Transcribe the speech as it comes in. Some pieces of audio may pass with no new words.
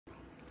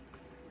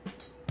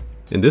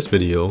In this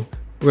video,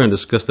 we're going to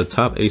discuss the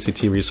top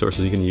ACT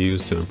resources you can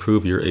use to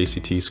improve your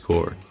ACT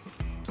score.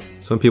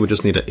 Some people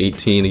just need an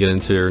 18 to get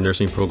into their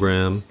nursing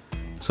program.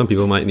 Some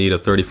people might need a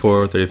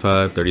 34,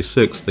 35,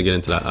 36 to get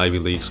into that Ivy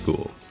League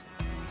school.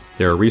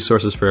 There are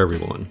resources for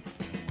everyone.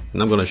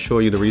 And I'm going to show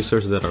you the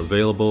resources that are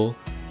available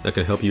that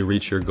can help you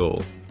reach your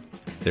goal.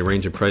 They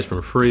range in price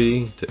from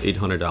free to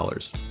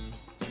 $800.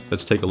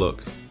 Let's take a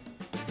look.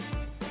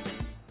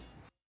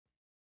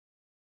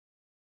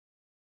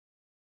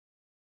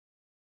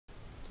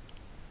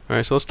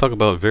 Alright, so let's talk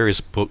about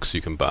various books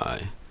you can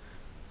buy.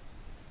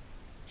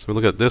 So we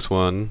look at this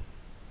one.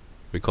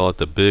 We call it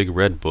the Big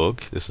Red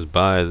Book. This is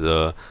by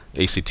the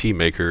ACT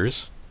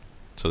makers.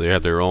 So they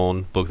have their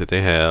own book that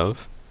they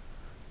have.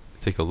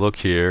 Take a look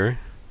here.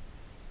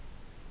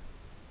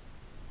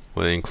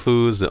 What it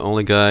includes, the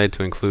only guide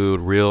to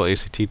include real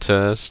ACT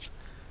tests,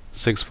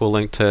 6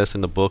 full-length tests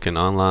in the book and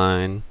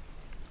online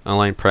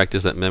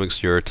practice that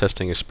mimics your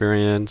testing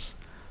experience,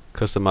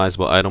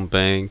 customizable item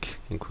bank,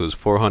 includes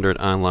 400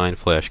 online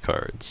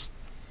flashcards.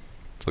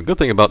 So the good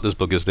thing about this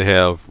book is they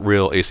have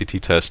real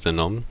ACT tests in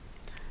them,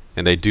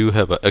 and they do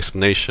have an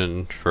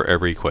explanation for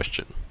every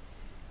question.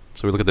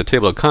 So we look at the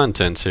table of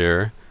contents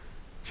here.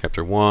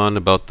 Chapter 1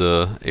 about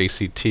the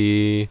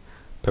ACT,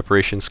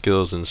 preparation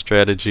skills and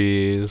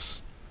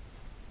strategies,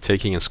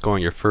 taking and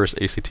scoring your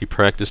first ACT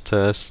practice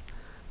test,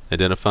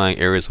 identifying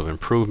areas of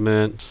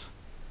improvement.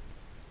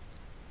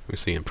 We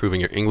see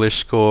improving your English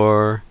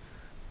score,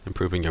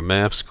 improving your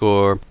math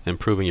score,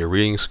 improving your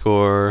reading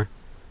score,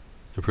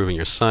 improving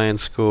your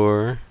science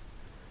score,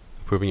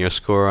 improving your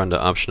score on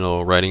the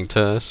optional writing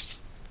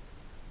test,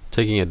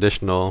 taking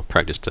additional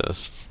practice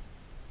tests.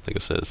 Like I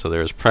said, so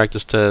there's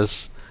practice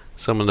tests,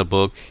 some in the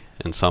book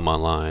and some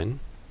online.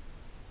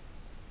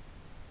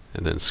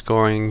 And then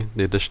scoring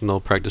the additional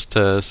practice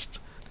test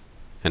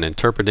and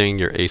interpreting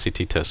your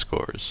ACT test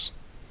scores.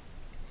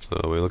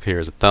 So we look here,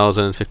 it's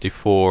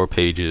 1,054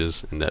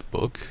 pages in that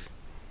book.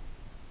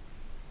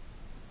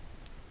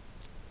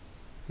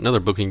 Another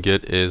book you can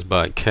get is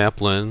by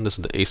Kaplan. This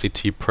is the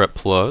ACT Prep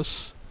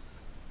Plus.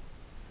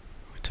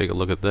 We take a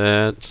look at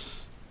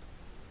that.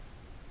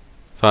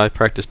 5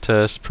 practice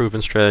tests,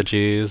 proven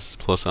strategies,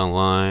 plus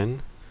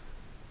online.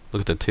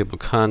 Look at the table of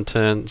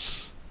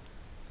contents.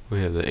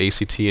 We have the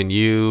ACT and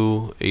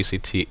U,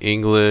 ACT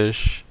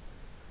English,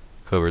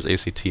 covers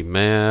ACT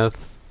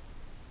Math.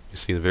 You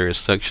see the various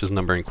sections,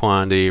 number and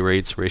quantity,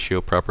 rates, ratio,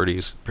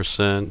 properties,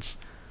 percents,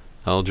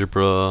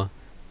 algebra,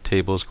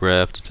 tables,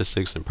 graph,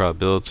 statistics and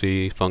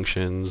probability,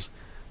 functions,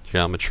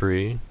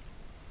 geometry,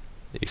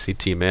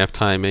 ACT Math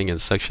timing and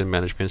section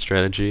management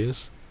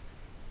strategies,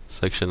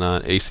 section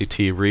on ACT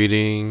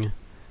reading,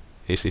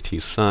 ACT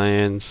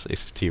science,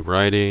 ACT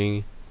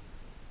writing,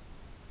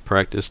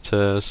 practice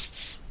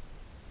tests.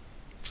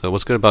 So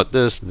what's good about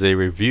this, they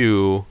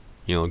review,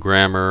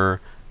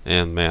 grammar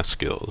and math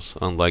skills.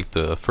 Unlike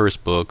the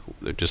first book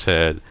that just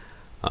had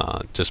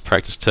just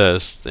practice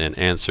tests and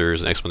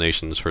answers and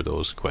explanations for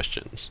those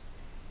questions.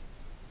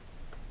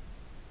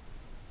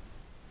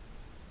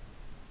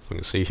 So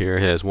you can see here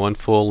it has 1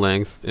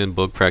 full-length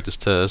in-book practice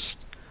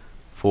test,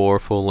 4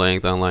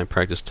 full-length online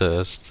practice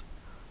tests,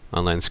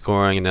 online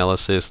scoring,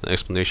 analysis, and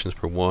explanations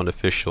for 1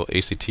 official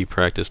ACT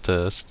practice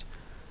test,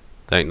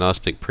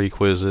 diagnostic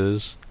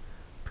pre-quizzes,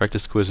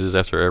 practice quizzes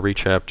after every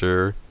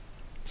chapter,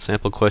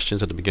 sample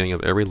questions at the beginning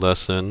of every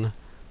lesson,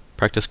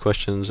 practice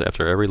questions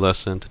after every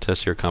lesson to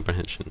test your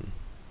comprehension.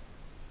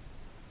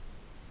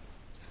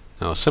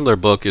 Now a similar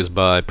book is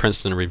by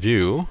Princeton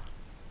Review.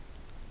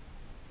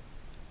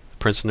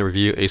 Princeton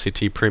Review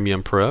ACT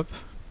Premium Prep.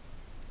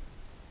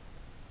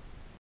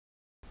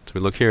 So we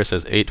look here, it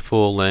says 8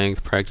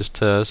 full-length practice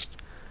tests,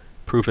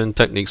 proven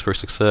techniques for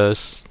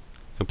success,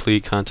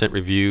 complete content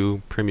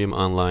review, premium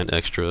online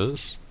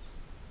extras.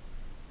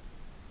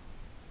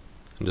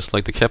 And just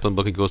like the Kaplan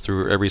book, it goes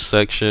through every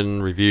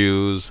section,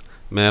 reviews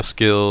math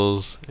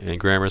skills and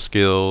grammar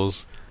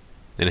skills,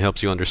 and it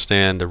helps you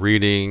understand the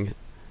reading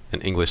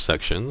and English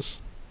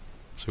sections.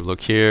 So we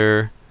look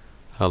here,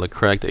 how to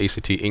crack the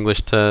ACT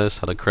English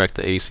test, how to crack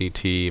the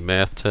ACT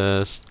math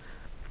test,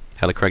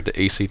 how to crack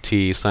the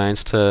ACT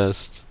science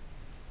test,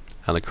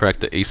 how to crack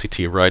the ACT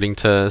writing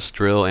test,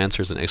 drill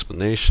answers and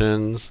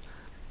explanations,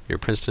 your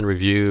Princeton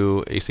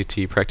Review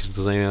ACT practice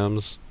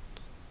exams.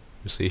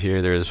 You see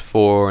here there's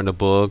 4 in the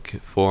book,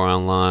 4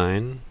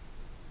 online.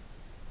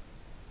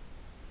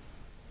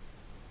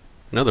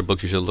 Another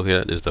book you should look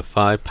at is the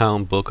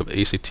 5-Pound Book of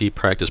ACT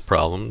Practice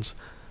Problems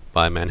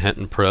by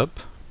Manhattan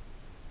Prep.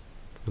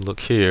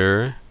 Look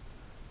here,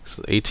 this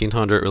is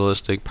 1,800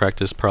 realistic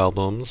practice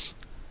problems,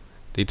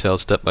 detailed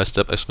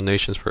step-by-step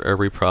explanations for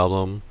every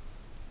problem,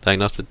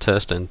 diagnostic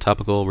test and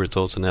topical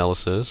results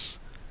analysis,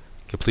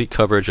 complete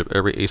coverage of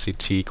every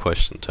ACT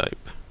question type.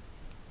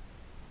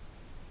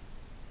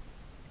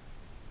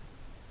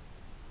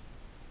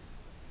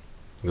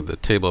 Look at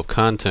the table of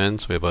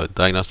contents. We have a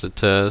diagnostic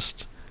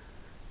test,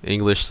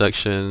 English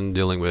section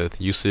dealing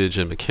with usage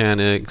and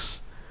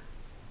mechanics,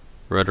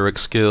 rhetoric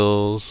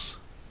skills,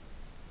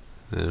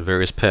 and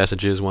various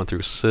passages 1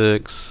 through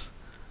 6,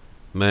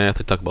 Math,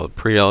 they talk about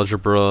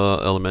pre-algebra,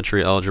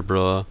 elementary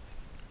algebra,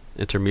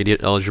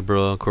 intermediate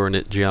algebra,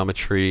 coordinate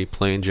geometry,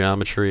 plane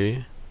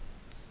geometry,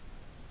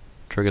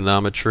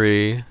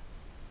 trigonometry.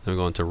 Then we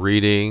go into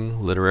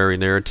reading, literary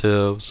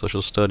narrative,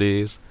 social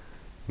studies,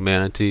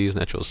 humanities,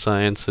 natural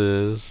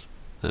sciences.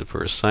 Then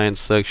for a science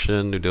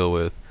section, we deal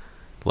with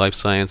life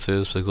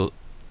sciences,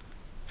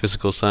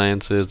 physical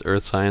sciences,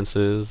 earth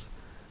sciences.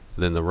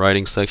 Then the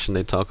writing section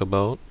they talk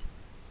about.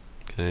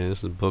 Okay, this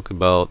is a book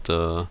about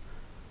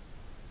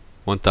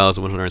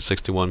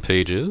 1,161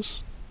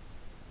 pages.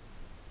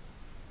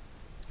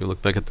 You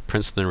look back at the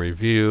Princeton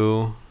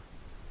Review.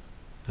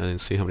 I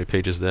didn't see how many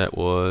pages that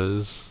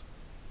was.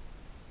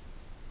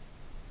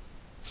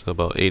 So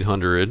about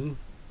 800.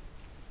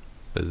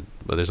 But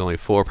there's only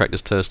 4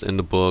 practice tests in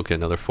the book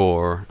and another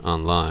 4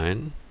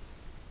 online.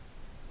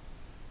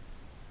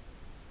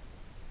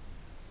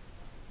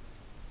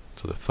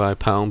 So the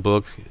 5-pound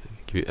book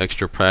give you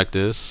extra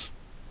practice.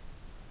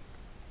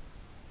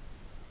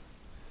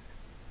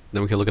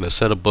 Then we can look at a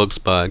set of books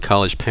by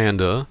College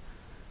Panda.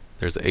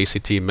 There's the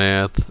ACT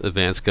Math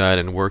Advanced Guide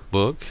and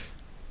Workbook.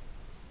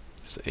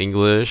 There's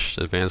English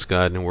Advanced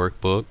Guide and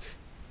Workbook.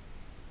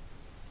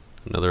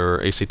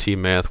 Another ACT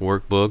Math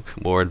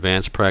Workbook, more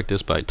advanced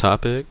practice by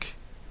topic.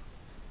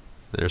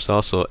 There's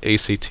also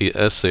ACT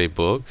Essay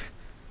Book,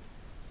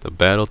 the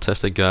Battle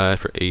Tested Guide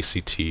for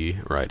ACT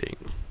Writing.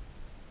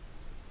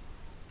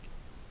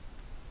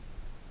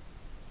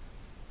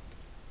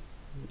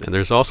 And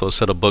there's also a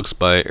set of books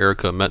by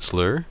Erica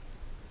Metzler.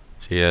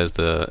 She has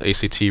the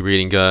ACT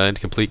Reading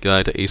Guide, Complete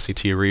Guide to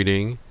ACT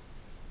Reading,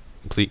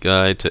 Complete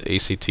Guide to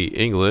ACT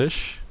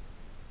English.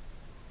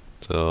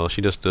 So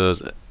she just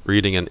does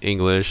reading and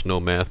English, no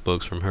math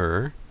books from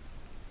her.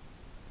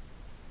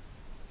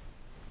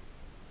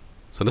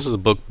 So this is a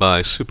book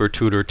by Super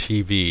Tutor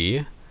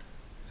TV.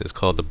 It's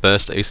called The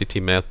Best ACT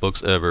Math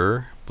Books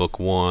Ever, Book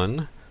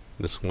 1.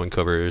 This one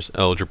covers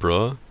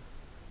algebra.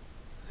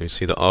 You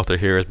see the author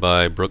here is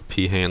by Brooke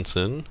P.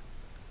 Hansen.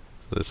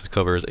 So this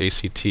covers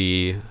ACT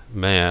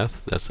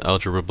Math, that's the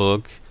algebra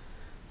book.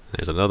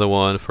 There's another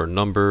one for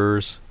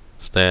numbers,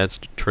 stats,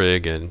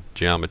 trig, and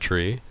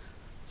geometry.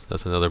 So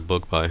that's another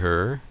book by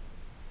her.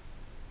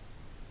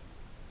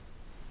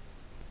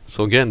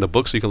 So again, the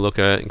books you can look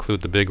at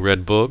include the Big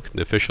Red Book,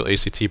 the official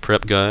ACT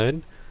Prep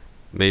Guide,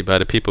 made by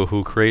the people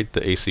who create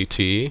the ACT.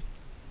 You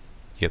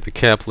have the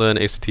Kaplan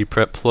ACT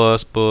Prep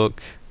Plus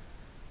book,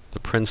 the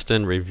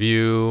Princeton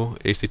Review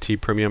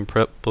ACT Premium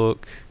Prep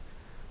book,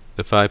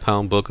 the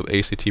 5-pound book of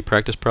ACT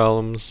practice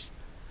problems,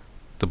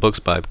 the books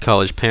by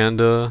College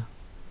Panda,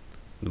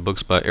 the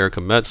books by Erica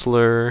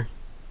Metzler,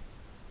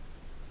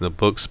 the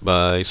books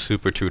by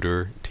Super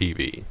Tutor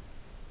TV.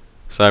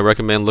 So I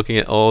recommend looking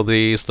at all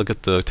these, look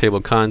at the table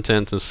of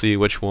contents and see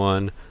which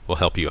one will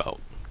help you out.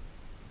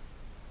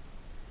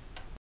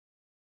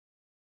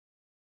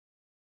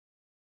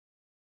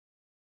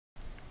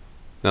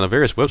 Now the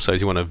various websites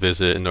you want to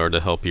visit in order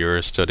to help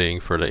your studying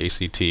for the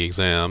ACT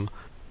exam.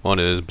 One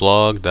is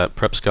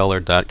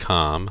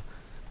blog.prepscholar.com.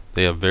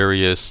 They have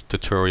various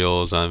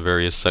tutorials on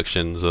various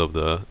sections of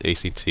the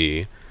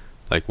ACT.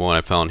 Like one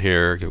I found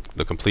here,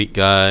 the complete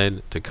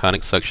guide to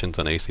conic sections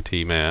on ACT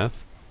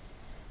Math.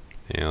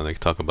 You know, they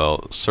talk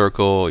about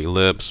circle,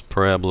 ellipse,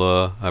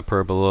 parabola,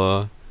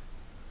 hyperbola.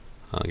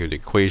 Give you the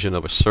equation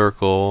of a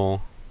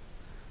circle.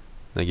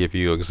 They give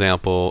you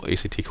example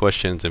ACT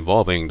questions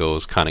involving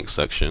those conic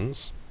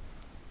sections.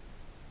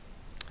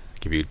 They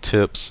give you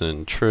tips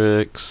and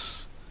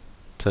tricks.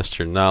 Test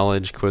your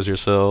knowledge, quiz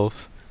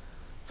yourself.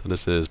 So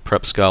this is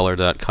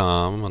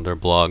prepscholar.com under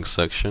blog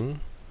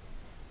section.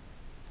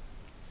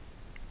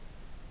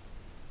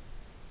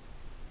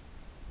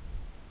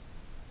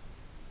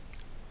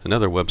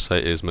 Another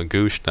website is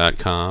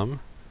magoosh.com.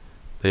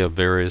 They have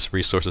various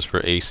resources for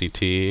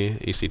ACT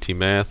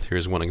Math.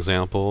 Here's one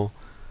example.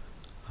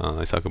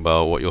 They talk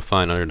about what you'll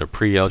find under the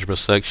pre-algebra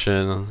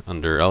section,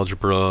 under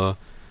algebra,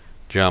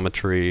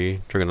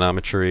 geometry,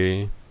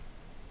 trigonometry.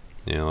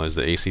 You know, is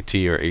the ACT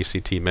or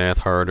ACT Math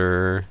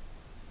harder?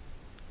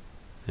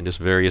 And just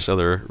various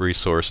other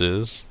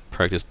resources.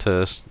 Practice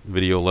tests,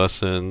 video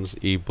lessons,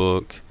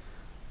 ebook,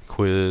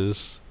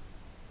 quiz.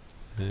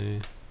 Okay.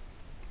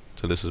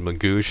 So this is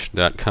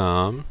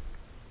magoosh.com.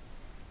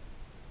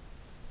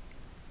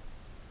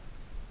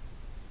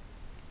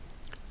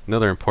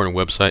 Another important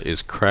website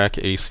is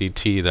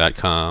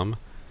crackact.com.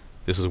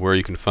 This is where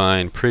you can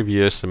find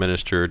previous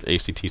administered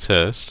ACT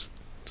tests.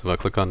 So if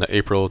I click on the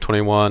April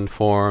 21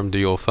 Form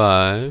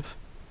D05,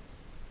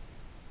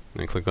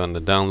 and click on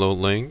the download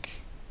link,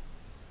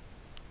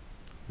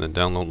 the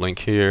download link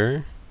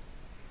here,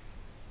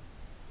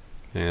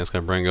 and it's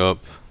going to bring up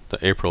the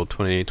April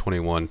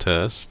 2021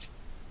 test.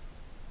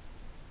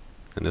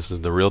 And this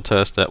is the real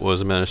test that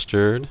was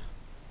administered.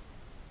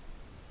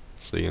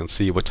 So you can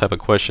see what type of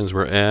questions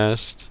were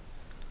asked.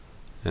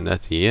 And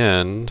at the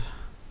end,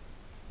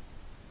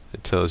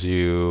 it tells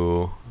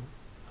you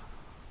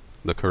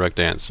the correct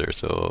answer.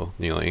 So,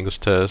 you know, English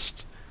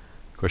test,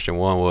 question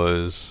 1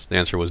 was, the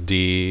answer was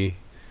D,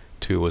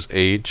 2 was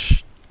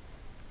H.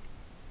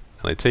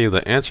 And they tell you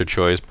the answer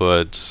choice,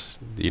 but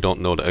you don't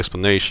know the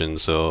explanation.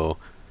 So,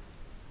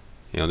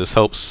 this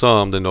helps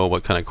some to know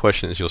what kind of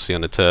questions you'll see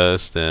on the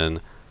test, and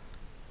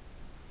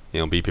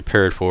be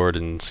prepared for it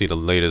and see the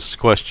latest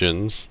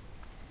questions.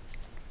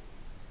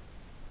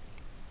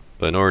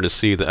 But in order to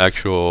see the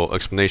actual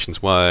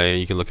explanations why,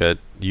 you can look at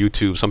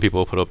YouTube. Some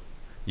people put up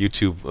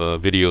YouTube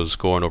videos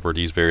going over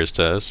these various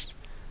tests.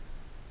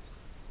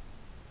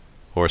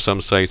 Or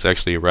some sites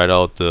actually write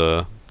out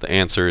the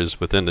answers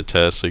within the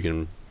test, so you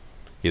can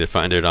either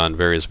find it on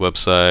various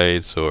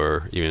websites,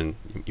 or even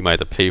you might have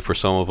to pay for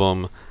some of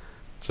them.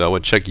 So I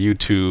would check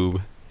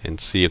YouTube and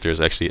see if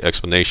there's actually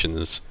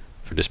explanations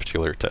for this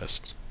particular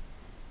test.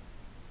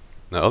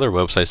 Now, other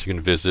websites you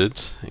can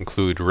visit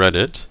include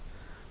Reddit.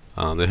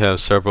 They have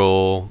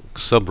several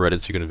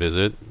subreddits you can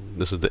visit.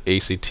 This is the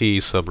ACT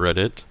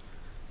subreddit.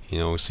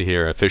 We see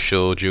here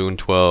official June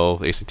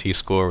 12 ACT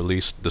score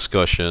release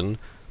discussion.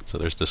 So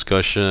there's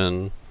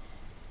discussion.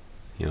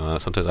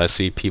 Sometimes I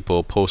see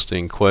people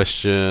posting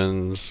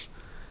questions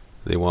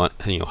they want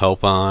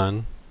help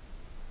on.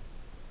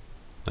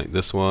 Like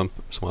this one,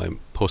 somebody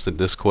posted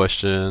this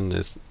question,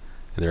 and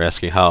they're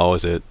asking how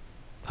is the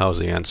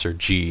answer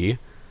G.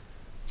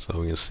 So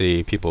we can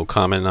see people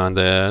comment on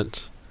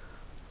that.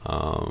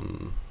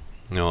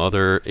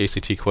 Other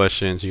ACT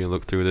questions, you can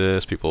look through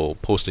this. People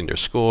posting their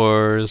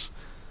scores.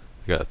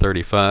 They got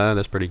 35.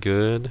 That's pretty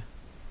good.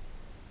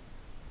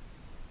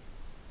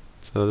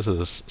 So this is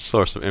a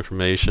source of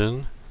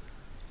information.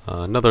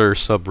 Another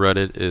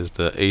subreddit is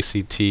the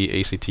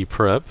ACT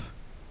Prep.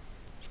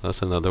 So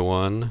that's another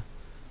one.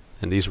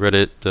 And these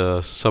Reddit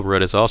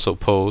subreddits also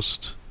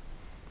post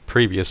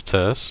previous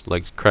tests,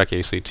 like Crack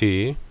ACT.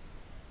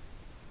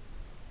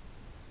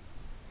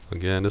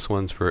 Again, this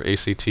one's for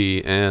ACT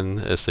and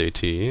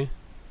SAT.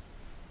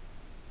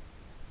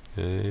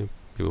 Okay,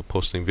 people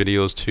posting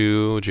videos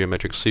too,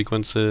 geometric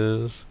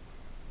sequences.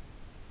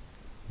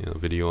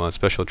 Video on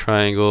special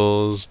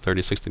triangles,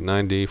 30, 60,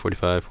 90,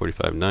 45,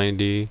 45,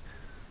 90.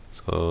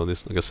 So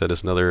this, like I said,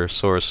 is another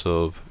source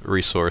of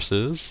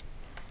resources.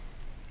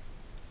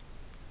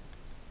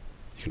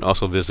 You can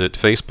also visit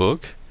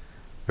Facebook,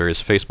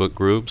 various Facebook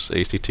groups.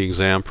 ACT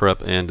Exam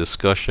Prep and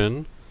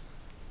Discussion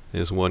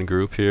is one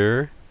group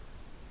here.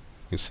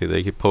 You can see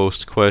they can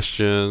post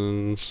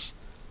questions.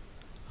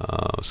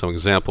 Some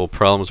example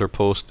problems are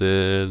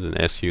posted and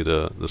ask you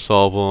to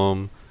solve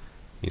them.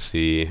 You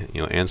see,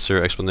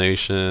 answer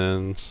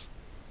explanations,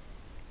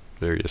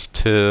 various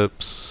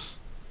tips.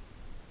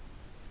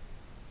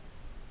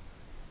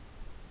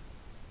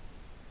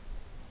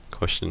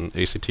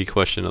 ACT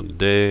question of the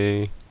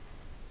day.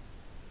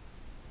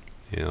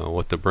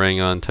 What to bring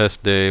on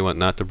test day, what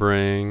not to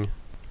bring.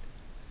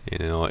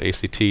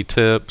 ACT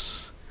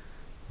tips.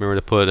 Remember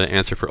to put an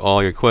answer for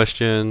all your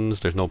questions.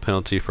 There's no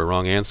penalty for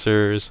wrong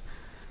answers.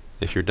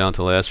 If you're down to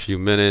the last few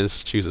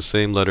minutes, choose the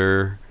same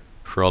letter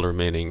for all the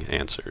remaining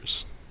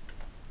answers.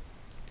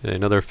 Okay,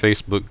 another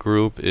Facebook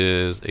group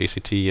is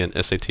ACT and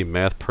SAT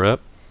Math Prep.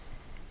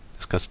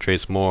 This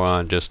concentrates more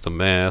on just the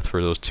math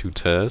for those two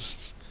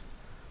tests.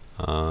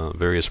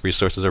 Various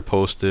resources are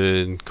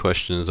posted,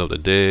 questions of the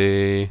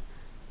day,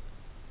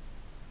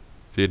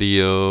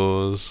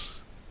 videos,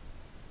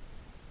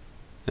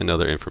 and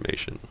other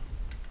information.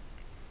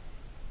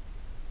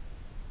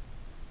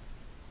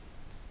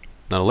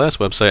 Now, the last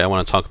website I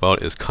want to talk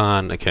about is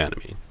Khan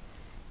Academy.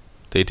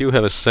 They do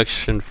have a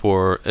section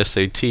for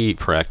SAT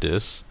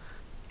practice,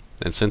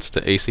 and since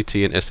the ACT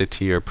and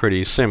SAT are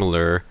pretty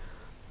similar,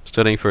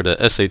 studying for the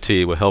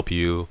SAT will help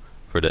you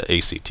for the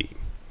ACT.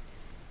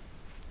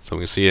 So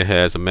we can see it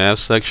has a math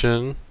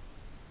section,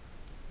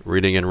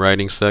 reading and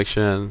writing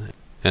section,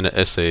 and an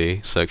essay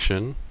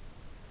section. You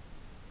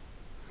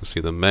can see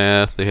the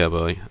math. They have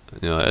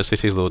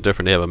SAT is a little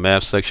different. They have a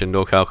math section,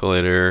 no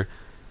calculator,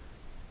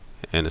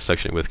 and a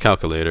section with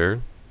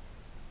calculator.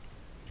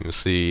 You can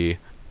see,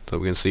 so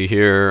we can see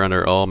here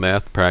under all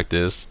math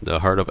practice, the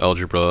heart of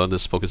algebra.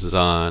 This focuses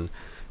on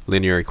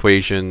linear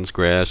equations,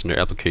 graphs, and their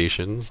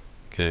applications.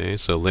 Okay,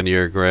 so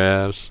linear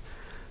graphs,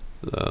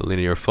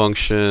 linear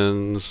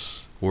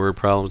functions, word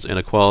problems,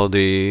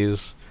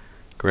 inequalities,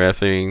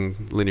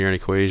 graphing, linear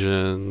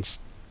equations,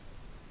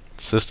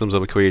 systems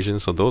of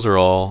equations. So those are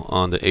all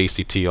on the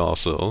ACT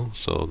also.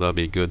 So that'll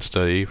be a good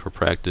study for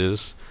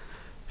practice.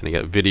 And you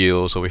got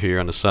videos over here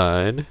on the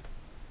side.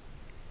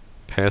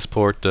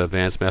 Passport to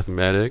Advanced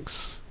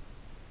Mathematics.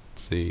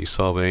 See,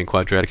 solving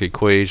quadratic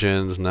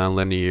equations,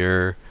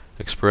 nonlinear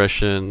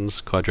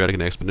expressions, quadratic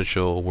and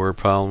exponential word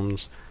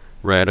problems,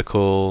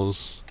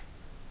 radicals,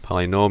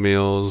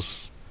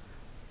 polynomials,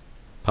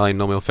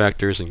 polynomial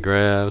factors and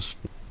graphs,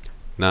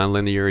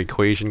 nonlinear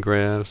equation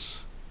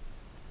graphs,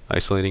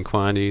 isolating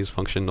quantities,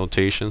 function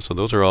notation. So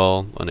those are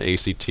all on the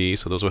ACT,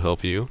 so those will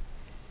help you.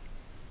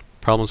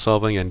 Problem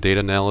solving and data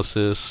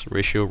analysis,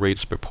 ratio,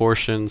 rates,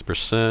 proportions,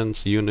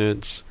 percents,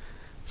 units,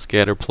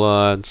 scatter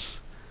plots,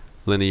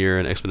 linear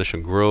and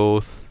exponential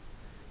growth,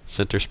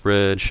 center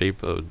spread,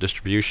 shape of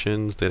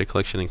distributions, data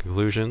collection and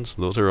conclusions.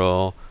 Those are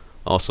all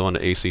also on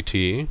the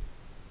ACT.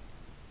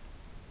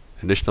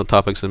 Additional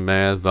topics in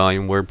math,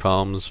 volume word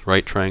problems,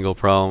 right triangle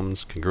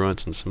problems,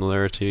 congruence and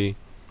similarity,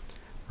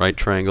 right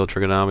triangle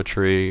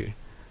trigonometry,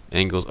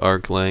 angles,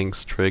 arc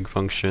lengths, trig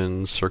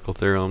functions, circle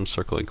theorems,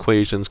 circle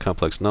equations,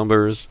 complex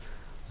numbers.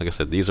 Like I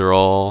said, these are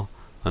all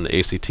on the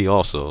ACT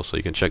also, so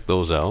you can check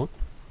those out.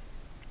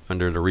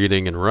 Under the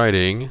reading and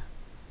writing,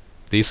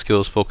 these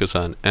skills focus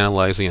on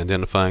analyzing and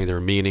identifying their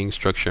meaning,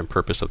 structure, and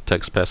purpose of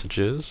text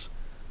passages.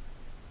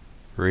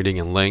 Reading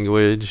and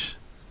language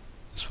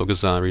is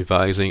focused on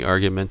revising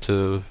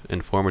argumentative,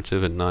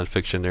 informative, and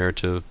nonfiction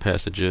narrative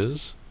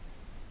passages.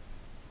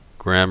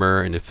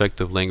 Grammar and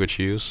effective language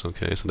use.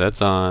 Okay, so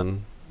that's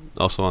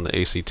also on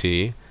the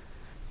ACT.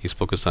 He's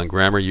focused on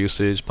grammar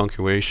usage,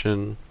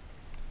 punctuation.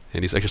 In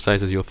these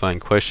exercises, you'll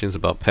find questions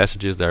about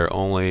passages that are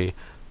only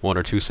 1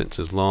 or 2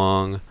 sentences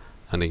long.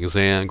 On the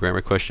exam, grammar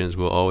questions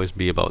will always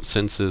be about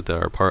sentences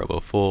that are part of a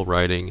full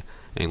writing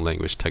and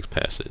language text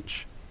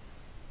passage.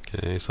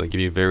 Okay, so they give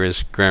you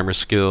various grammar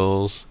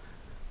skills,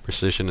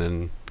 precision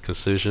and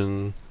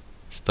concision,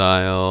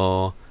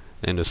 style,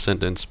 end of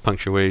sentence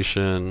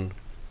punctuation,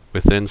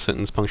 within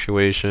sentence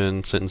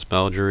punctuation, sentence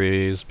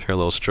boundaries,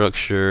 parallel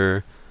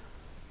structure,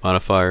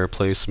 modifier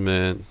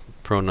placement,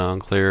 pronoun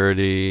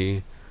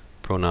clarity,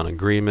 pronoun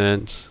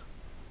agreement,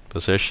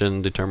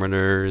 possession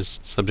determiners,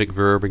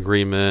 subject-verb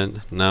agreement,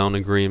 noun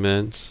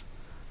agreement,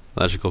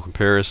 logical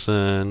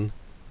comparison,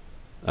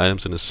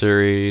 items in a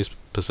series,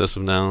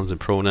 possessive nouns and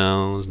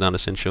pronouns,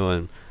 non-essential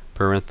and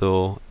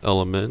parenthetical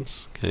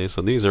elements. Okay,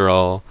 so these are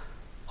all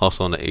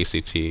also on the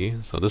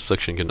ACT, so this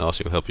section can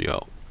also help you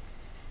out.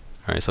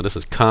 Alright, so this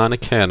is Khan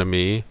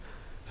Academy,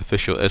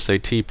 official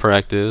SAT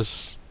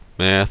practice,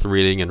 math,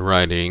 reading, and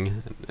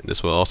writing, and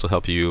this will also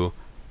help you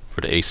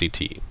for the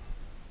ACT.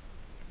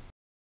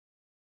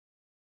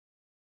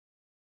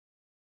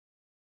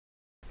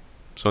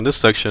 So in this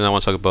section, I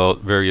want to talk about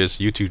various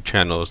YouTube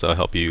channels that will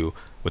help you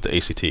with the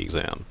ACT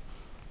exam.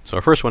 So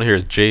our first one here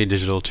is J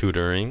Digital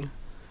Tutoring.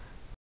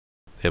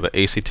 They have an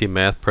ACT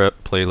math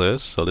prep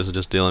playlist. So this is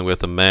just dealing with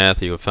the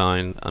math you will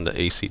find on the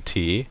ACT.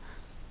 If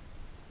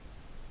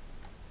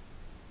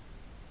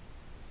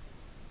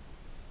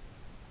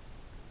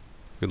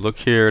you look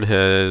here, it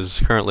has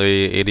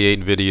currently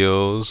 88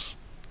 videos,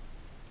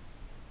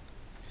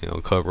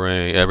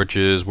 covering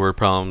averages, word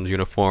problems,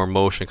 uniform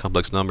motion,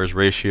 complex numbers,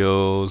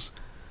 ratios,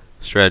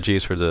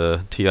 strategies for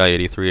the TI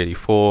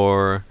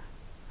 8384,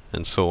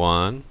 and so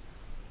on.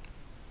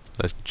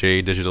 That's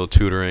J Digital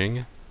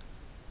Tutoring.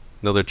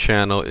 Another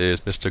channel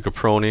is Mr.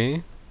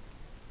 Caproni.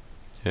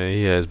 Okay,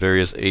 he has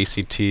various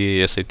ACT,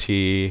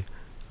 SAT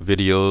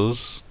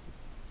videos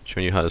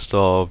showing you how to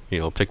solve,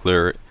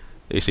 particular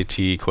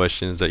ACT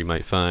questions that you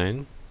might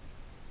find.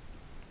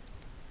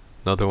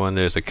 Another one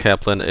is the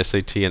Kaplan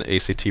SAT and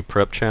ACT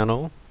Prep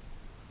channel.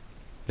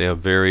 They have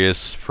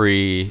various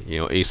free,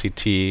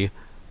 ACT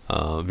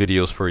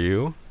videos for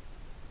you.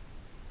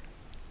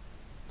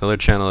 Another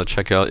channel to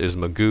check out is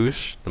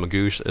Magoosh, the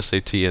Magoosh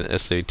SAT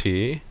and SAT.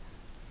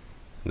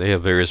 And they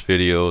have various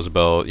videos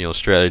about,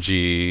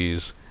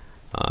 strategies.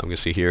 You can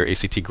see here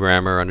ACT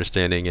grammar,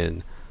 understanding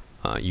and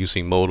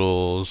using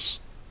modals.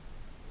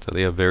 So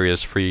they have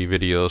various free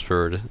videos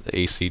for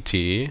the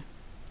ACT.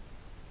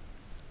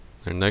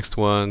 Their next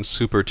one,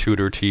 Super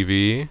Tutor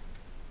TV.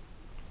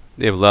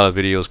 They have a lot of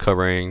videos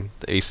covering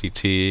the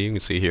ACT. You can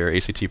see here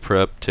ACT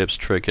prep, tips,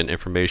 trick, and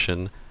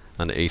information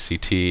on the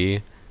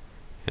ACT.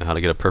 How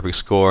to get a perfect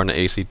score on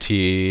the ACT.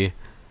 The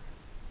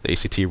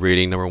ACT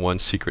reading #1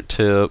 secret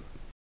tip.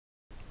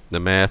 The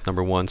math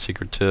 #1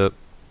 secret tip.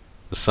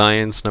 The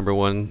science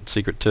 #1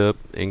 secret tip.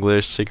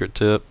 English secret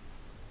tip.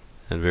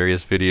 And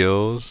various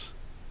videos.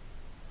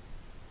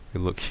 You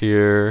look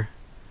here.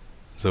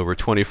 There's over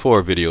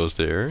 24 videos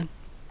there.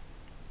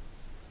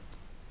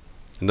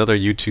 Another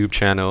YouTube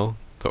channel,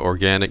 the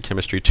Organic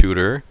Chemistry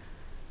Tutor.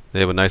 They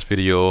have a nice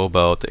video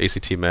about the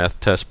ACT math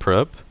test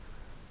prep,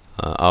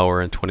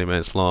 hour and 20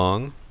 minutes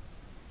long.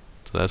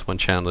 So that's one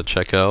channel to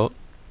check out.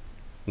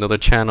 Another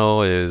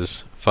channel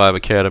is 5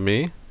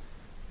 Academy.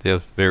 They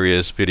have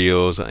various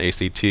videos on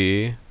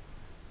ACT.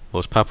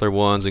 Most popular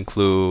ones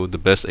include the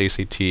best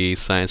ACT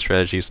science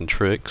strategies and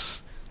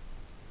tricks.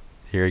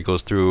 Here he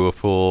goes through a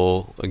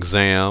full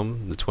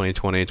exam, the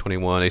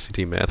 2020-21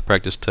 ACT math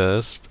practice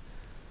test.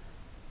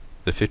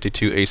 The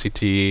 52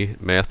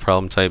 ACT math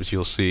problem types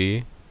you'll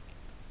see,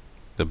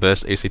 the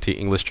best ACT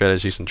English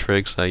strategies and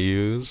tricks I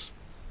use,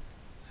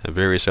 and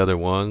various other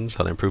ones,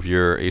 how to improve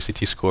your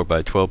ACT score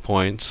by 12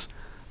 points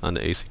on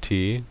the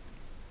ACT.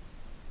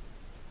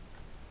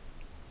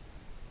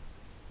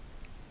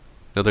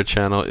 Another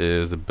channel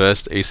is the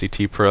best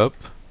ACT prep.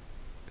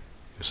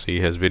 You'll see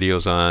he has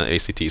videos on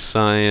ACT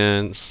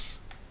science,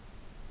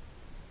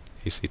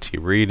 ACT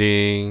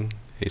reading,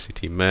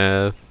 ACT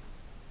math,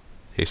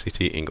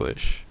 ACT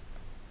English.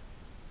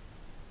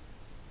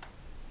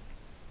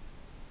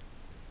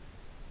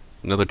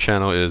 Another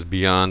channel is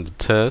Beyond the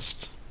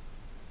Test.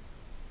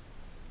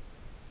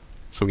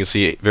 So we can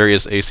see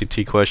various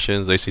ACT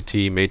questions, ACT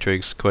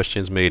matrix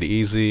questions made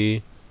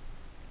easy,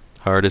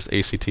 hardest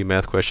ACT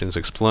math questions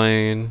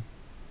explained.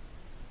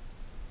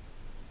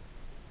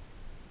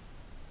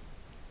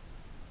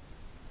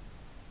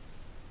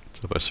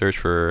 So if I search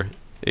for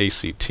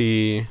ACT,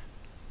 we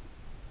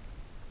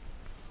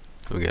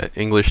got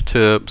English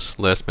tips,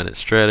 last minute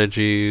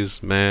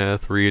strategies,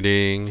 math,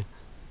 reading,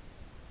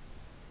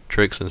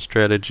 tricks and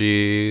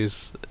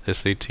strategies,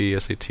 SAT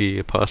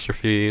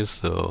apostrophes.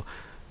 So,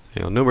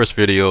 numerous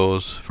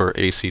videos for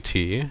ACT.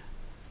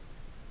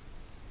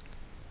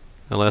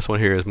 The last one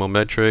here is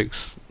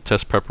Mometrics,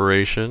 test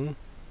preparation.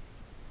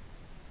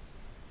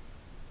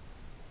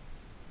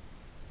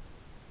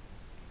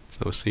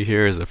 So see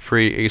here is a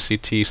free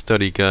ACT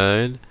study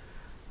guide.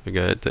 We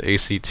got the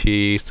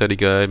ACT study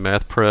guide,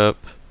 math prep,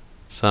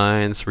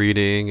 science,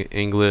 reading,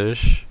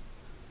 English.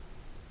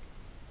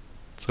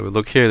 So we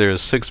look here,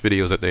 there's 6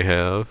 videos that they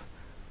have.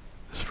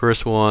 This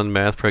first one,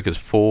 math prep, is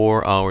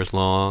 4 hours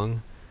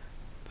long.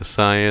 The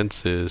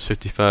science is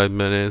 55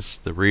 minutes.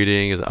 The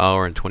reading is 1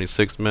 hour and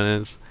 26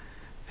 minutes.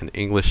 And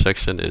English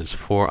section is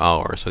 4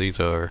 hours. So these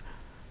are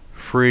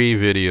free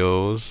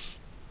videos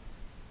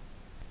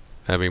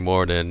having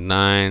more than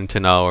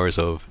 9-10 hours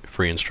of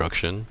free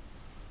instruction.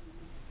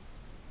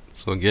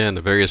 So again,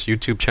 the various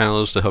YouTube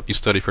channels to help you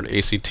study for the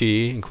ACT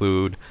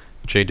include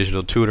J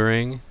Digital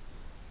Tutoring,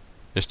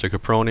 Mr.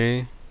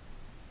 Caproni,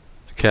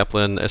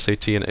 Kaplan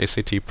SAT and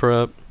ACT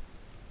Prep,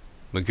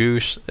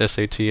 Magoosh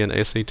SAT and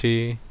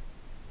ACT,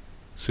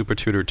 Super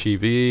Tutor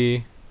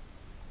TV,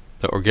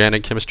 The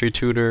Organic Chemistry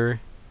Tutor,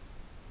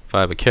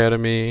 5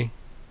 Academy,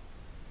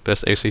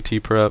 Best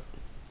ACT Prep,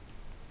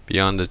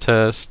 Beyond the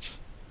Test,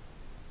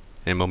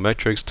 and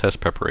Mometrics test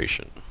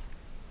preparation.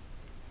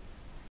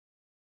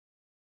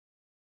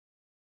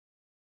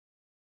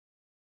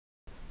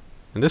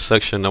 In this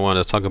section, I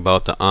want to talk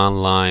about the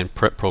online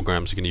prep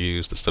programs you can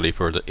use to study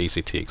for the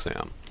ACT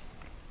exam.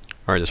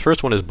 Alright, this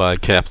first one is by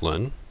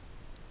Kaplan.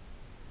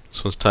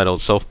 This one's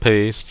titled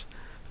Self-Paced,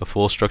 a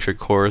full structured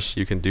course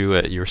you can do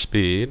at your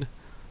speed,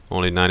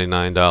 only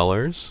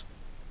 $99.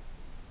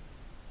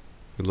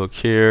 We look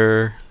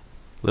here,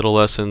 little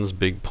lessons,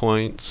 big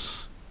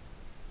points.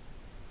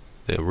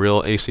 They have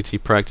real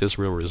ACT practice,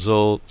 real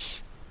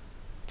results.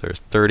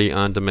 There's 30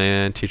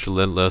 on-demand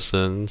teacher-led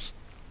lessons,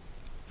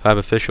 5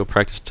 official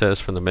practice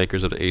tests from the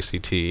makers of the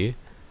ACT, a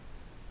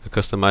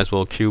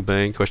customizable Q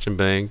bank, question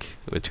bank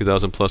with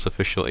 2,000 plus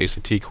official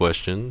ACT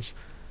questions,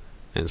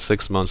 and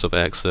 6 months of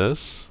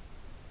access.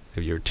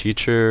 If your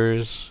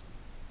teachers,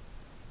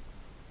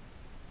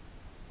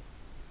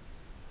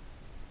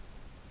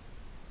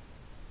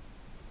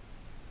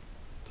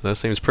 so that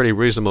seems pretty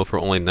reasonable for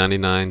only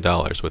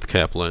 $99 with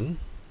Kaplan.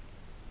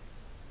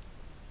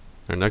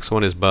 Our next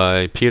one is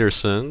by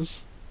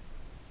Peterson's.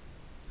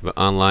 An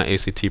online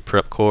ACT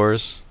prep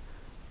course,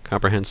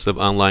 comprehensive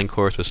online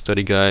course with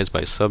study guides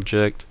by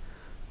subject,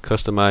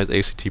 customized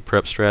ACT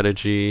prep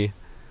strategy,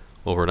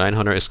 over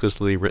 900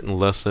 exclusively written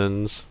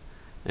lessons,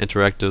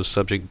 interactive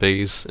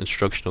subject-based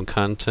instructional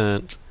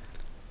content,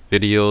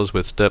 videos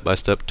with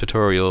step-by-step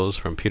tutorials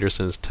from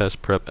Peterson's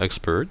test prep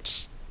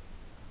experts.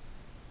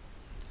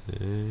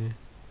 Okay.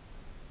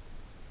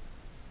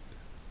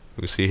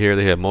 We see here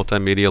they have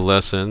multimedia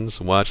lessons,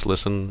 watch,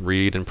 listen,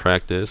 read, and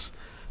practice.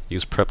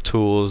 Use prep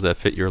tools that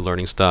fit your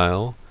learning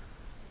style,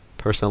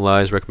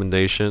 personalized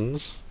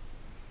recommendations,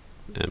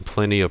 and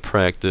plenty of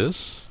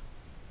practice.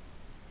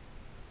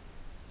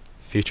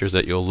 Features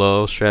that you'll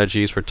love,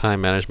 strategies for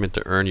time management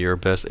to earn your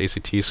best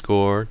ACT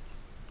score.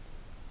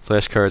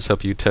 Flashcards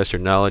help you test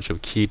your knowledge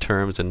of key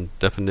terms and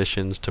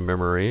definitions to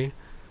memory.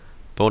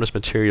 Bonus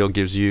material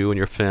gives you and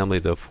your family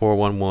the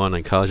 411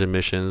 on college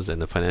admissions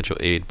and the financial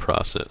aid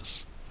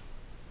process.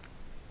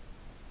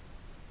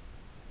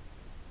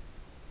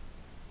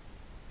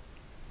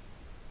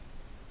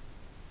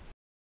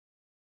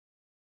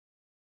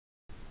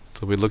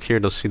 So we look here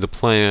to see the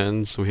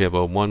plans. We have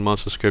a 1-month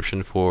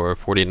subscription for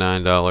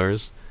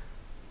 $49,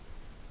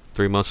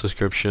 3-month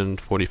subscription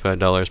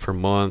 $45 per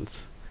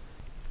month.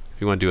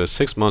 If you want to do a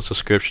 6-month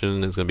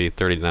subscription, it's going to be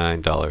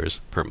 $39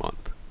 per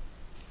month.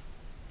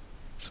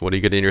 So what do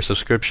you get in your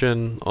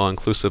subscription?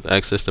 All-inclusive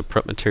access to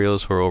prep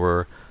materials for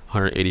over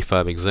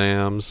 185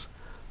 exams,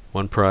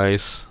 one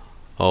price,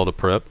 all the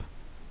prep.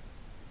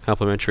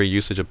 Complimentary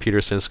usage of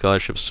Peterson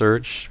Scholarship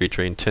Search,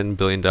 featuring $10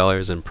 billion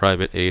in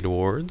private aid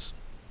awards.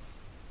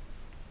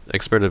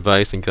 Expert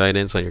advice and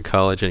guidance on your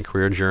college and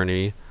career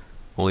journey,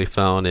 only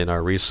found in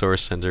our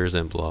resource centers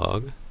and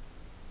blog.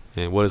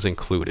 And what is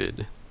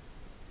included?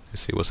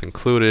 Let's see what's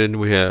included.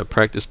 We have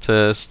practice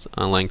tests,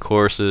 online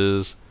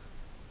courses,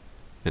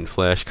 and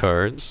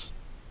flashcards.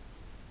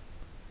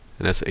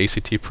 And that's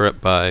ACT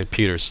Prep by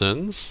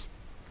Peterson's.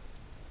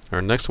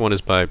 Our next one is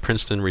by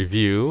Princeton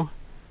Review.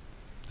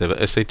 They have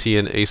a SAT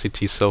and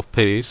ACT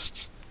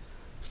self-paced,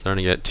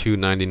 starting at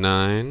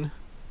 $2.99.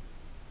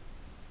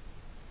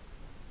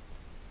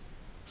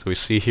 So we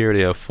see here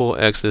they have full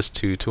access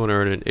to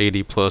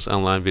 280 plus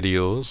online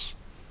videos,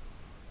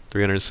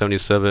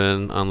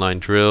 377 online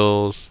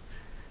drills,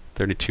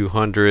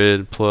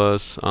 3,200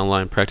 plus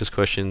online practice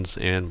questions,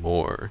 and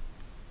more.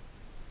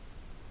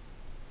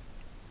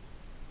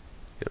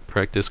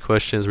 Practice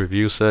questions,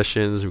 review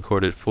sessions,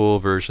 recorded full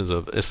versions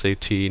of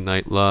SAT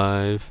Night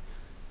Live.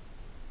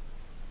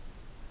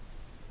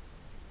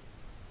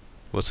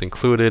 What's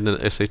included in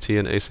the SAT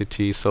and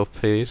ACT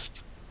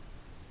self-paced?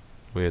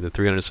 We have the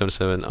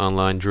 377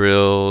 online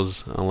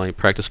drills, online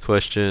practice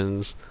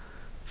questions,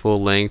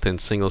 full length and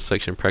single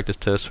section practice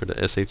tests for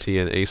the SAT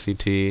and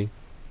ACT,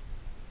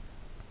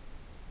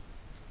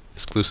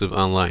 exclusive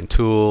online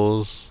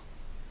tools,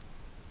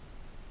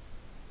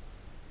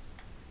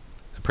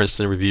 the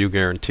Princeton Review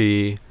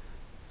Guarantee.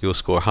 You'll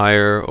score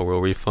higher or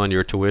we'll refund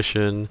your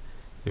tuition.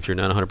 If you're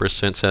not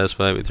 100%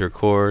 satisfied with your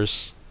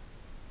course,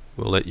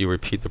 we'll let you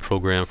repeat the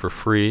program for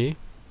free.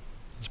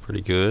 That's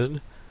pretty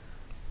good.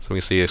 So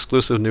we see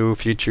exclusive new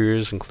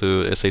features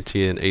include SAT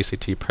and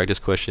ACT practice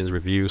questions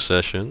review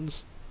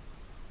sessions.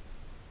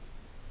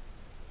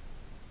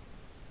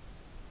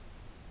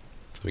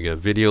 So we got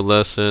video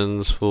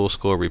lessons, full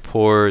score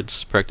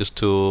reports, practice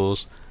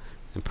tools,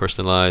 and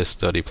personalized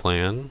study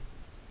plan.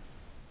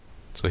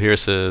 So here it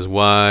says,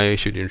 why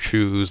should you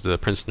choose the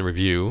Princeton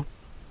Review?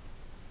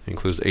 It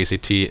includes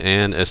ACT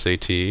and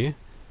SAT,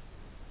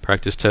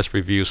 practice test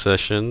review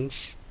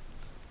sessions,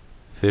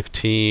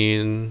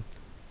 15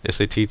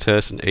 SAT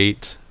tests and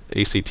 8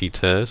 ACT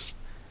tests.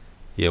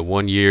 You have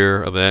 1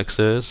 year of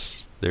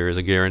access. There is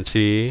a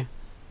guarantee.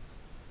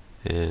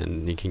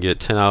 And you can get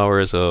 10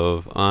 hours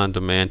of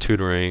on-demand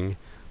tutoring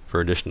for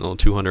additional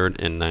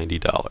 $290. You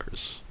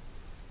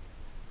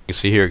can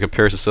see here it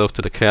compares itself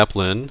to the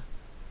Kaplan.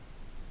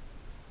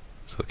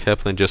 So the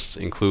Kaplan just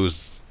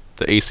includes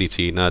the ACT,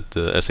 not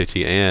the SAT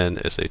and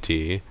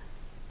SAT.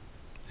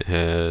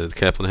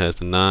 Kaplan has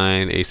the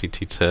 9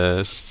 ACT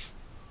tests.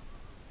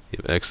 You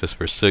have access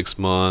for 6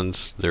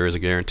 months. There is a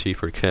guarantee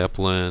for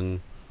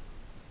Kaplan.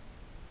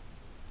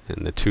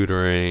 And the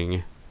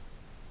tutoring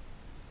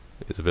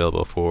is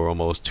available for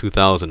almost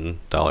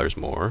 $2,000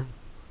 more.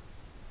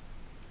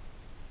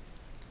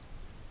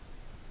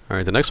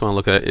 Alright, the next one I'll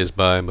look at is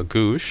by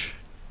Magoosh.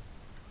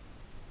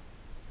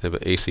 They have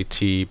an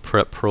ACT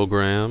prep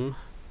program.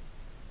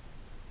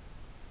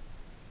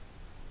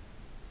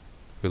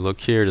 We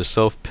look here, the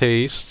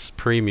self-paced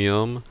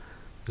premium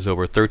is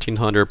over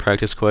 1,300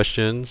 practice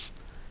questions,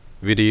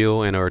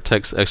 video and or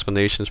text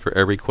explanations for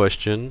every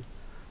question,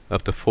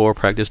 up to 4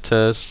 practice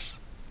tests,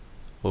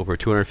 over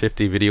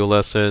 250 video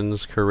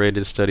lessons,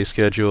 curated study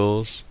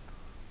schedules.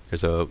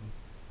 There's a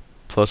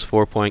plus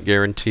 4-point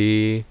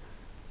guarantee,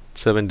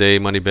 7-day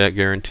money-back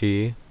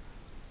guarantee,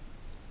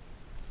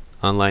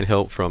 online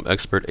help from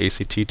expert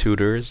ACT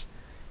tutors,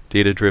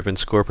 data-driven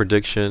score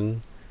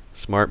prediction,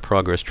 smart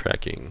progress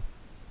tracking.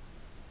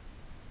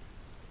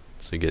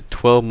 So you get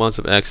 12 months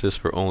of access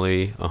for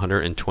only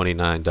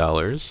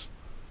 $129.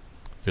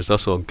 There's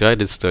also a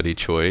guided study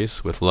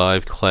choice with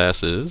live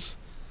classes.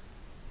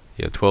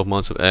 You have 12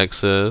 months of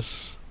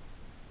access.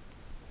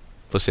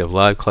 Plus you have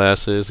live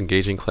classes,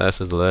 engaging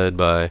classes led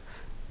by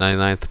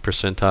 99th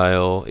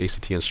percentile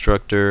ACT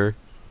instructor,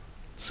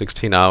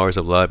 16 hours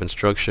of live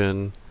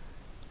instruction,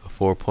 a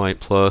 4-point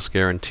plus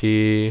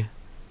guarantee, and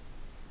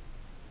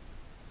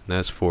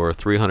that's for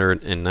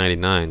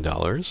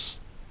 $399.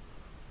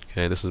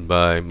 Okay, this is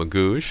by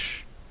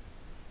Magoosh.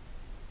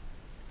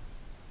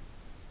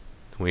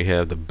 We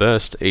have the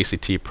best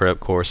ACT prep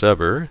course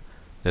ever.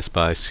 That's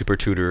by Super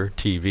Tutor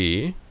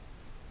TV.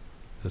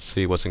 Let's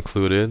see what's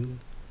included. You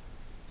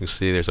can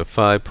see there's a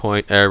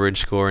 5-point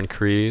average score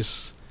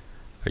increase.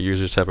 Our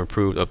users have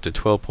improved up to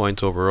 12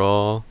 points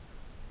overall.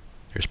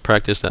 There's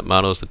practice that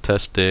models the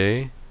test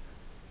day.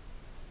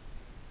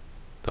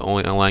 The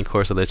only online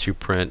course that lets you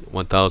print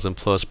 1,000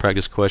 plus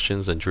practice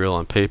questions and drill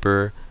on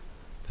paper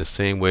the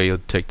same way you'll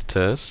take the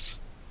test.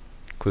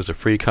 Includes a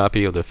free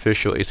copy of the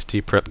official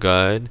ACT prep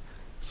guide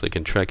so you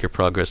can track your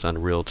progress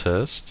on real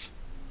tests.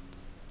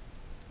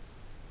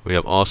 We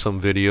have awesome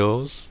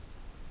videos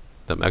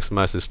that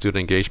maximize the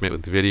student engagement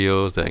with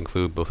videos that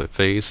include both a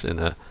face and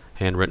a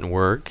handwritten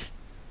work.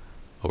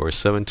 Over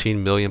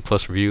 17 million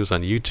plus reviews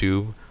on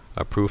YouTube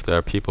are proof that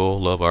our people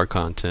love our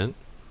content,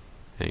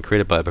 and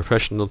created by a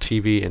professional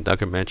TV and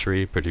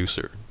documentary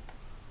producer.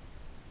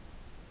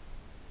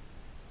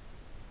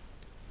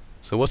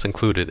 So what's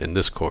included in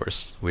this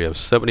course? We have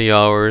 70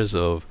 hours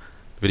of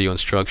video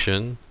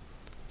instruction,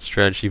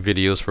 strategy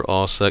videos for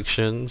all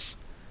sections,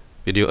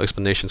 video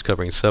explanations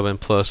covering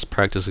 7+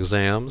 practice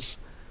exams,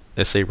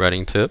 essay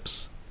writing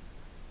tips,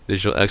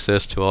 digital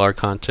access to all our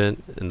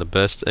content in the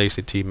best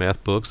ACT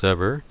math books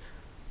ever,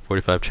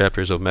 45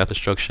 chapters of math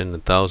instruction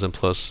and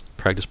 1,000+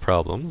 practice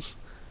problems,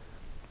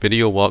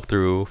 video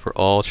walkthrough for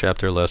all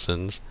chapter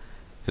lessons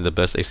in the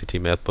best ACT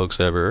math books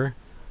ever,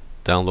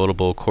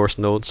 downloadable course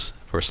notes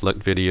for select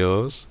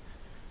videos,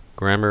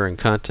 grammar and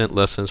content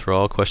lessons for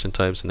all question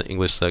types in the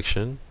English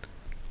section,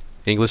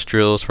 English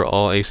drills for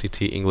all ACT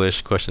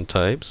English question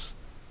types,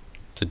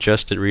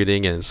 suggested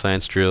reading and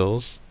science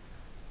drills,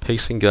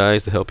 pacing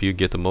guides to help you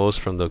get the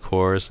most from the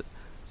course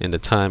in the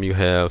time you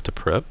have to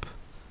prep,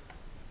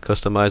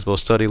 customizable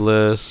study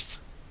lists,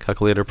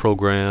 calculator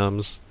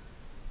programs,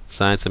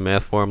 science and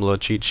math formula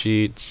cheat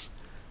sheets,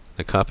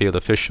 a copy of the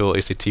official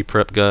ACT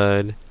prep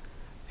guide,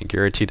 and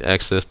guaranteed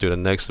access to the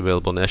next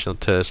available national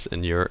test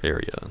in your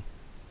area.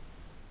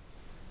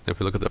 If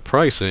we look at the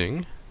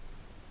pricing,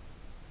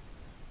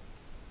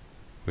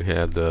 We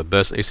have the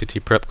best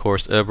ACT prep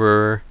course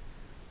ever.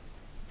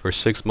 For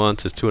 6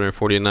 months is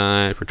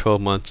 $249. For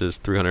 12 months is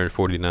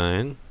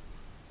 $349.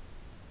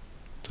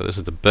 So this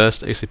is the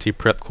best ACT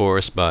prep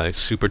course by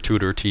Super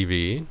Tutor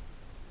TV.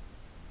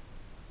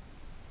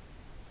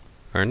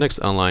 Our next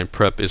online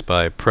prep is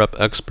by Prep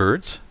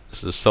Expert. This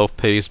is a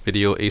self-paced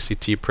video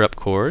ACT prep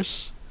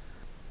course.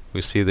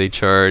 We see they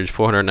charge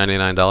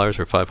 $499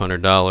 or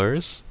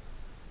 $500.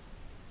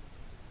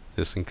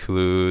 This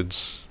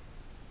includes,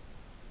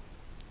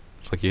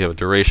 looks like you have a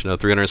duration of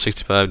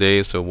 365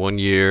 days, so 1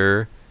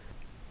 year,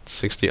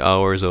 60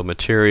 hours of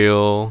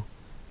material.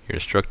 Your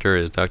instructor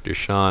is Dr.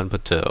 Sean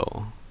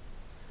Patel.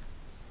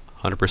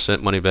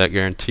 100% money back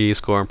guarantee,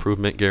 score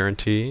improvement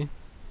guarantee.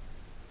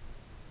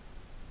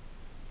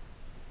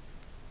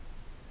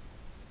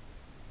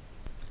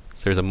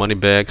 So there's a money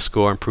back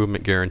score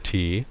improvement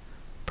guarantee.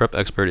 Prep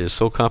Expert is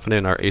so confident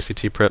in our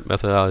ACT prep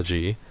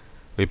methodology,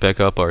 we back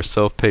up our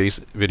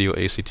self-paced video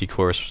ACT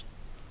course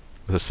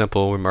with a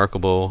simple,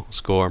 remarkable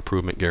score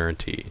improvement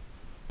guarantee.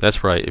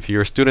 That's right, if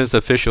your student's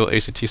official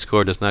ACT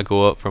score does not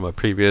go up from a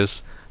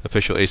previous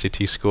official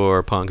ACT score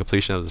upon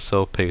completion of the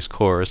self-paced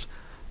course,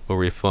 we'll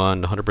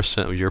refund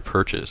 100% of your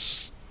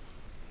purchase.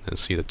 And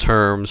see the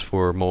terms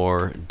for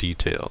more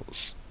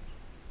details.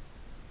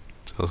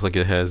 So it looks like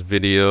it has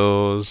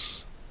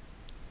videos.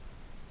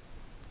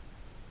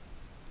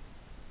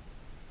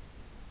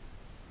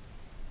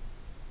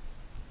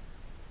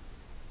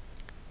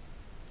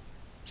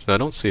 So I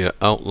don't see an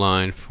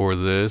outline for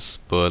this,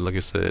 but like I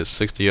said, it's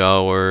 60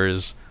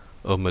 hours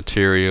of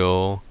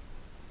material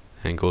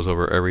and goes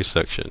over every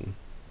section.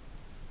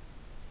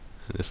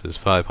 And this is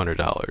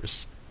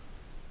 $500.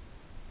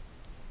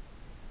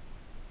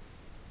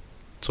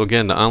 So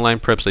again, the online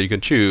preps that you can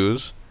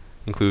choose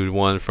include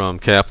one from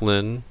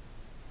Kaplan,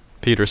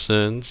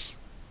 Peterson's,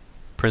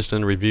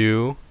 Princeton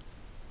Review,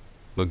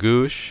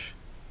 Magoosh,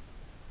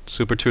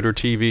 Super Tutor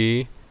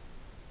TV,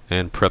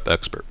 and Prep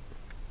Expert.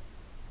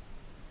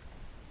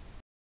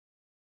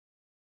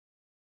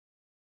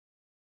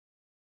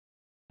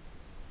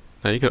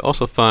 Now you can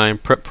also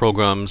find prep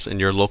programs in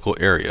your local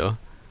area.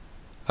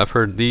 I've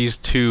heard these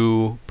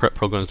two prep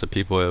programs that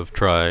people have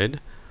tried,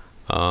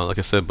 like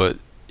I said, but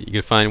you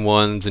can find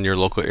ones in your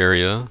local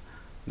area.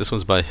 This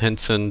one's by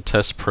Henson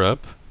Test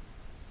Prep.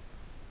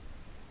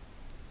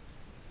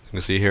 You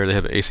can see here they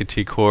have an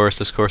ACT course.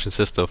 This course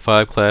consists of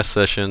 5 class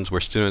sessions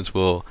where students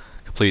will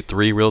complete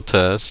 3 real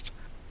tests.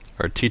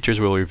 Our teachers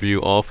will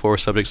review all 4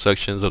 subject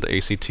sections of the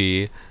ACT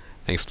and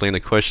explain the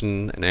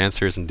question and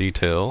answers in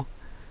detail.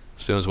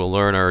 Students will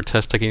learn our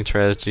test taking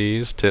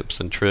strategies, tips,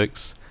 and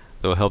tricks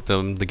that will help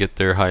them to get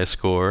their highest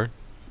score.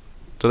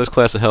 So this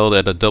class is held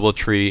at a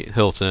DoubleTree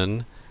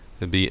Hilton.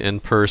 It'll be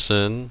in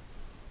person.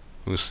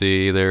 We'll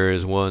see there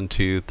is 1,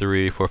 2,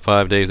 3, 4,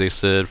 5 days they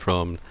said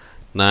from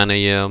 9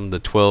 a.m. to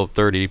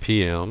 12:30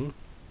 p.m.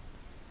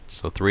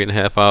 So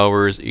 3.5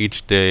 hours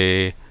each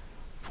day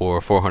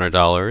for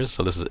 $400.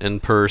 So this is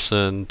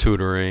in-person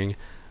tutoring,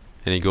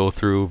 and you go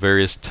through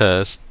various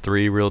tests,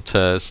 3 real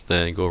tests,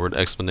 then go over the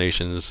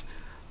explanations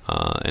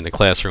in a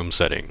classroom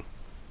setting.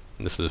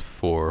 This is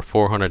for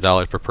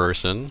 $400 per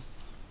person.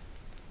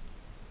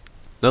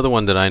 Another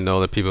one that I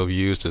know that people have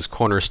used is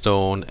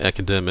Cornerstone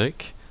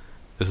Academic.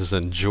 This is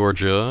in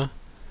Georgia.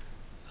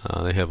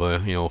 They have a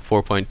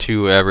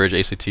 4.2 average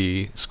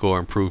ACT score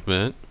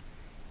improvement.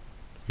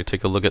 We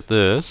take a look at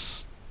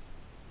this.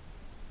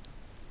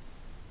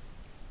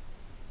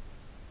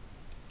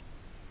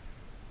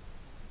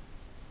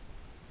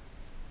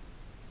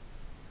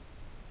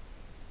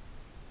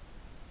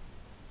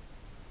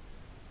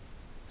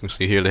 You can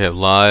see here they have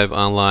live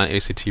online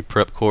ACT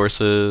prep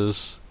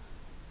courses,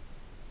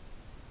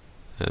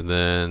 and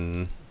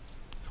then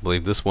I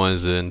believe this one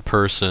is in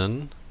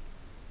person.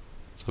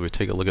 So we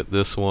take a look at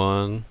this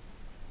one.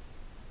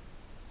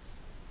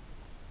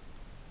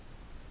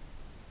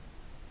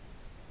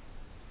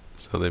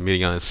 So they're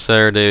meeting on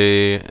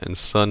Saturday and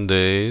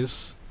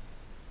Sundays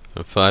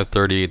from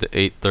 5:30 to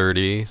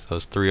 8:30. So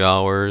it's 3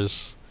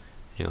 hours.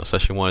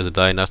 Session 1 is a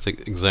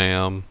diagnostic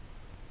exam.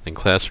 Then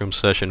classroom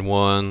session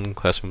 1,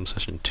 classroom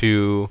session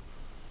 2,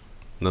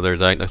 another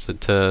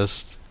diagnostic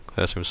test,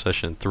 classroom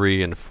session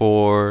 3 and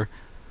 4,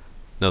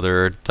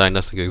 another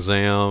diagnostic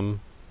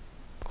exam,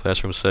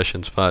 classroom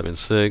sessions 5 and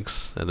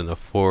 6, and then a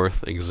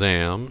 4th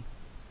exam.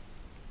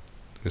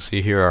 You can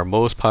see here our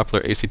most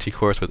popular ACT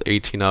course with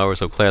 18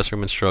 hours of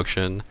classroom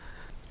instruction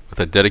with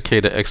a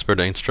dedicated expert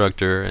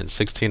instructor and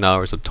 16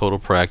 hours of total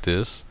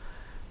practice.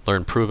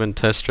 Learn proven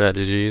test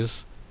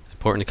strategies,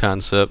 important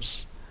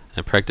concepts,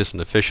 and practice an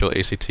official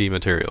ACT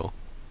material.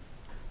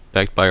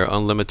 Backed by our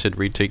unlimited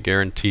retake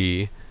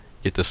guarantee,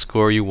 get the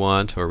score you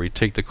want or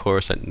retake the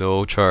course at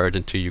no charge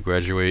until you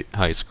graduate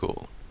high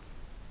school.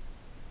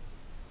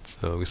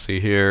 So we see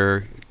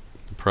here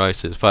the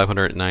price is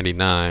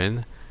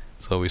 $599.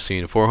 So we've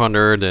seen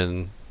 $400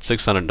 and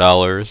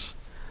 $600.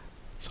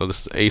 So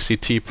this is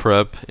ACT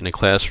prep in a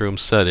classroom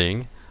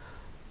setting.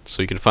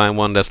 So you can find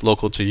one that's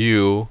local to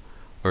you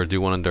or do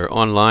one of their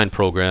online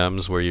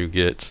programs where you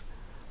get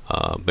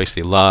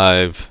basically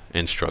live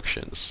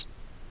instructions.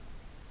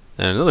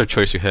 And another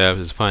choice you have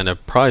is find a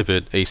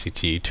private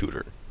ACT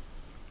tutor.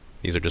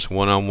 These are just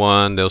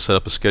one-on-one. They'll set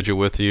up a schedule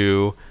with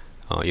you,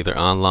 either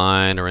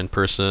online or in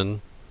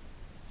person.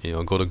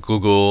 Go to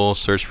Google,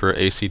 search for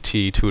ACT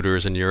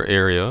tutors in your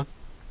area.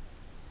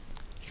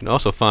 You can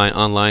also find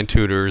online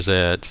tutors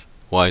at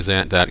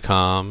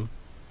wyzant.com.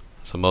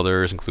 Some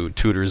others include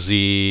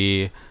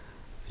TutorZ,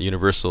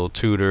 Universal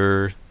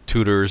Tutor,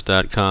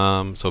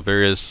 tutors.com. So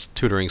various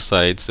tutoring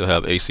sites will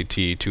have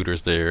ACT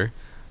tutors there.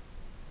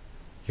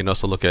 You can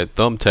also look at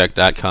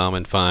thumbtack.com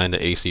and find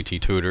an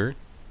ACT tutor.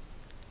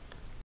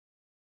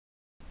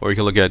 Or you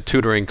can look at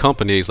tutoring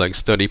companies like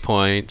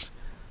StudyPoint,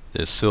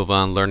 the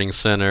Sylvan Learning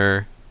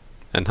Center,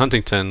 and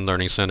Huntington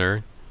Learning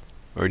Center.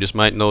 Or you just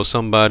might know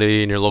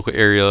somebody in your local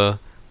area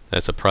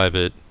that's a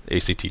private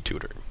ACT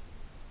tutor.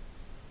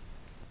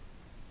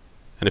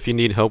 And if you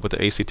need help with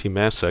the ACT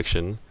math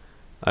section,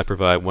 I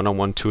provide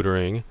one-on-one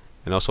tutoring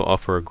and also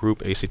offer a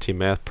group ACT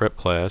math prep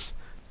class.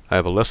 I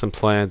have a lesson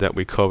plan that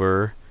we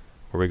cover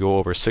where we go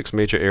over 6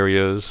 major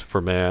areas for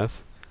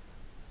math.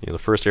 The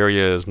first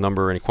area is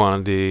number and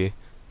quantity.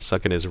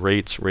 Second is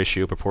rates,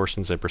 ratio,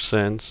 proportions, and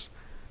percents.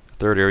 The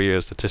third area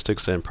is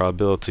statistics and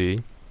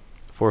probability.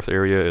 Fourth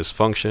area is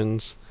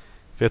functions.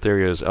 Fifth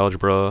area is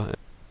algebra.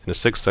 And the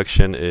sixth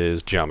section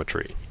is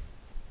geometry.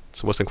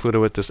 So what's included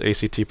with this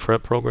ACT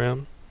prep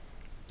program?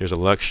 There's a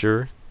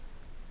lecture,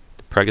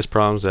 practice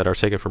problems that are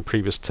taken from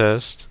previous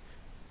tests,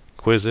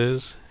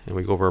 quizzes, and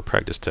we go over our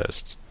practice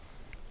tests.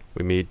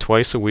 We meet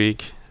twice a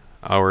week,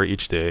 hour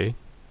each day.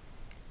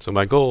 So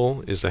my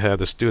goal is to have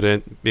the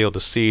student be able to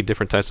see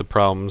different types of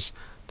problems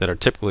that are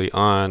typically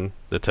on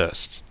the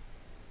test,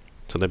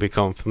 so they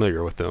become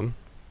familiar with them.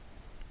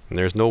 And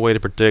there's no way to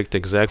predict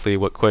exactly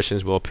what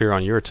questions will appear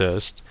on your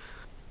test,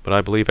 but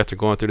I believe after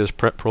going through this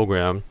prep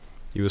program,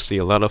 you will see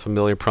a lot of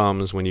familiar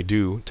problems when you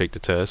do take the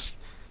test,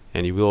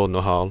 and you will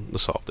know how to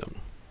solve them.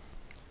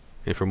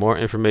 And for more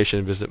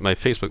information, visit my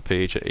Facebook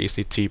page at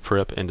ACT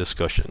Prep and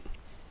Discussion.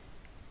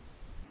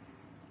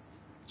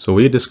 So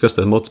we discussed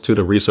a multitude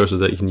of resources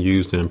that you can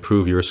use to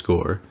improve your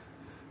score.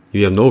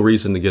 You have no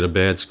reason to get a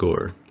bad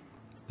score.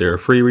 There are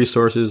free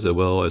resources as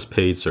well as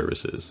paid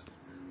services.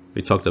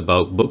 We talked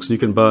about books you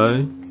can buy,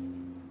 and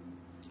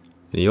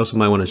you also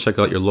might want to check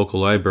out your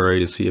local library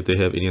to see if they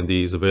have any of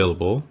these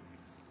available.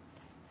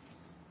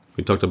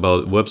 We talked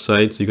about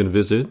websites you can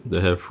visit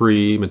that have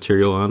free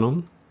material on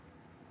them.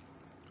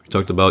 We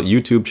talked about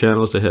YouTube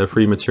channels that have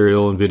free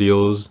material and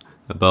videos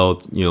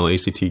about,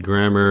 ACT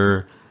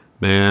grammar,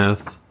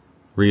 math,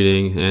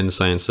 reading, and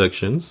science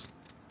sections.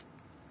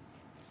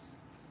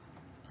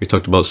 We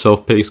talked about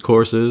self-paced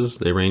courses.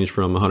 They range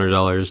from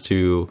 $100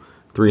 to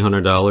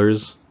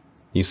 $300.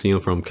 You see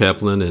them from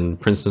Kaplan and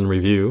Princeton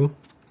Review.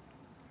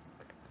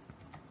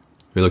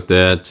 We looked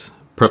at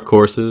prep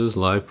courses,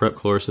 live prep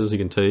courses you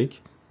can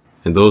take,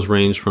 and those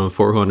range from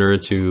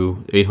 $400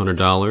 to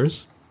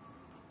 $800.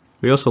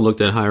 We also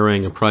looked at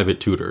hiring a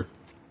private tutor.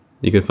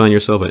 You can find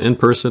yourself an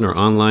in-person or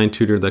online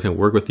tutor that can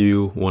work with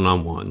you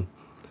one-on-one.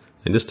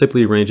 And this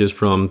typically ranges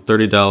from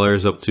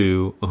 $30 up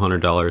to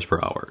 $100 per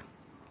hour.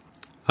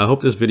 I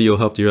hope this video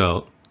helped you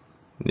out.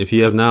 If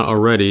you have not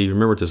already,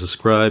 remember to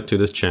subscribe to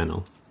this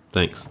channel.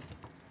 Thanks.